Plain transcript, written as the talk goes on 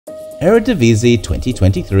Eredivisie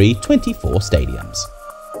 2023-24 stadiums.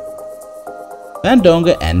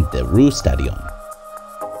 Defendinc and the Rue Stadion.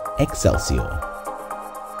 Excelsior.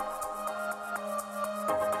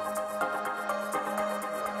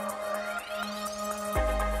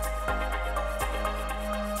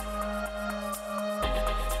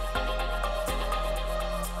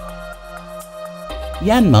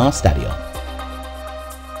 Myanmar Stadion.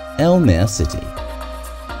 Elmere City.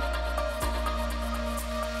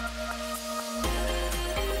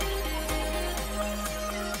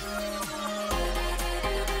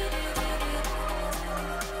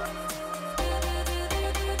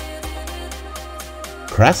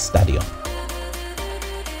 Kras Stadion.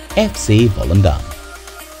 FC Volendam.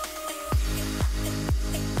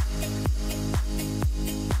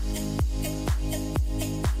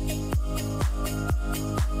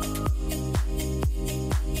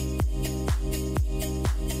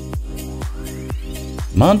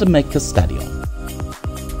 Mandemaker Stadion.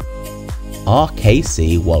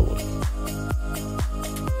 RKC Walworth.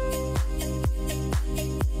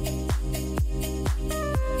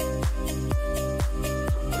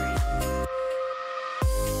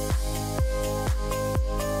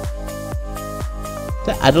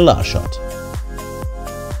 To Adelarshot.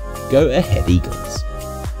 Go ahead Eagles.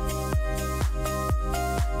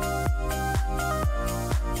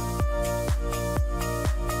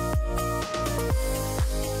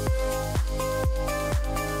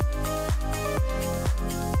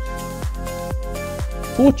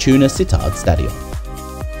 Fortuna Sittard Stadion.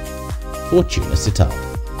 Fortuna Sittard.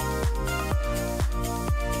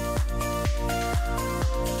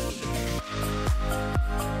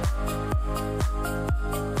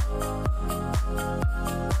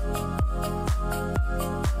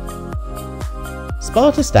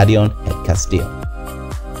 Sparta Stadion Het Kasteel.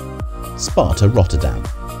 Sparta Rotterdam.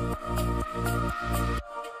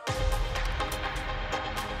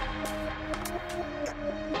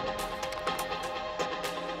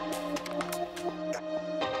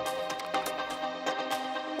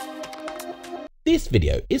 This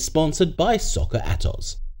video is sponsored by Soccer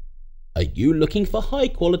Atos. Are you looking for high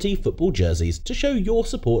quality football jerseys to show your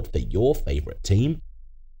support for your favourite team?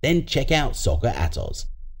 Then check out Soccer Atos,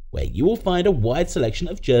 where you will find a wide selection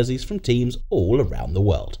of jerseys from teams all around the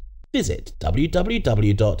world. Visit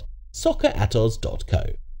www.socceratos.co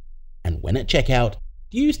and when at checkout,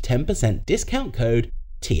 use 10% discount code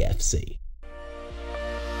TFC.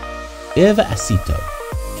 Erva Acito.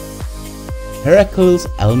 Heracles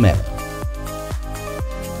Almere.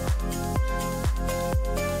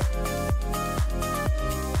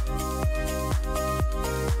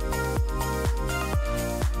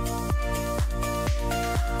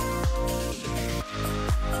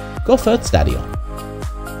 Goffert Stadion.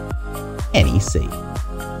 NEC.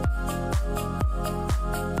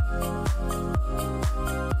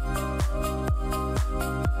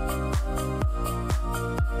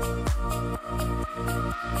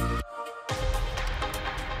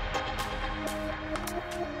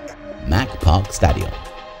 Mac Park Stadion.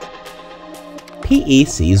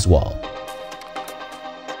 PEC Zwolle.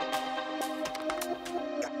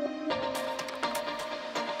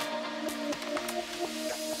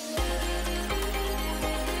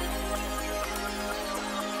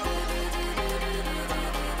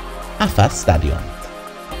 Afas Stadion.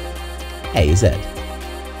 AZ.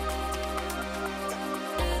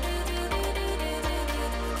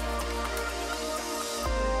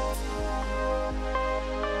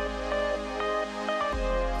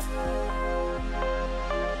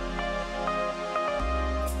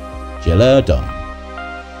 Gelerdon.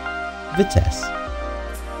 Vitesse.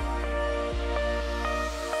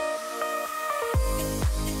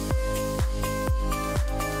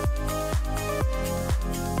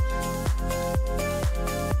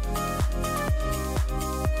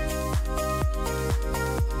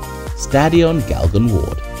 Stadion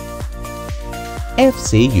Galgenwaard.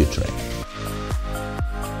 FC Utrecht.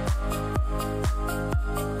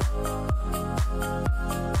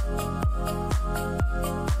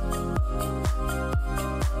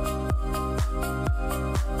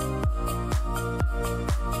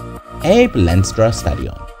 Abe Lenstra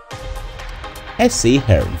Stadion. SC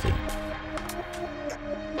Heerenveen.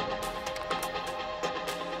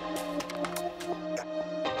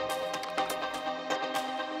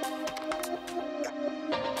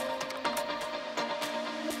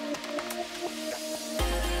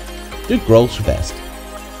 De Grolsch West.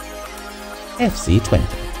 FC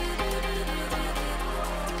Twente.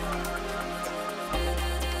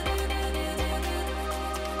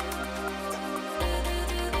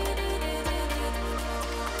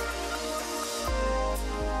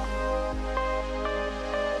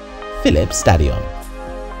 Philips Stadion,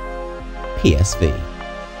 PSV.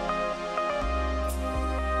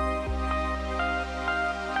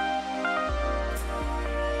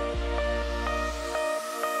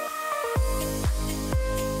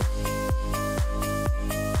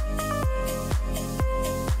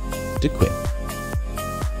 De Quinn,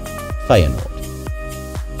 Feyenoord.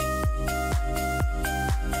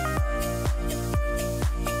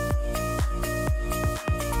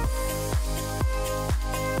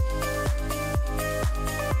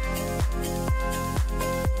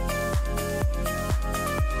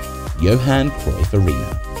 Johan Cruyff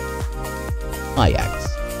Arena, Ajax.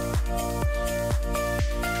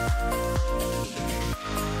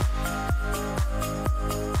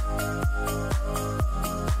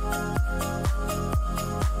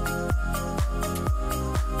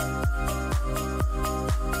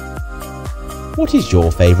 What is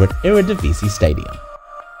your favourite Eredivise stadium?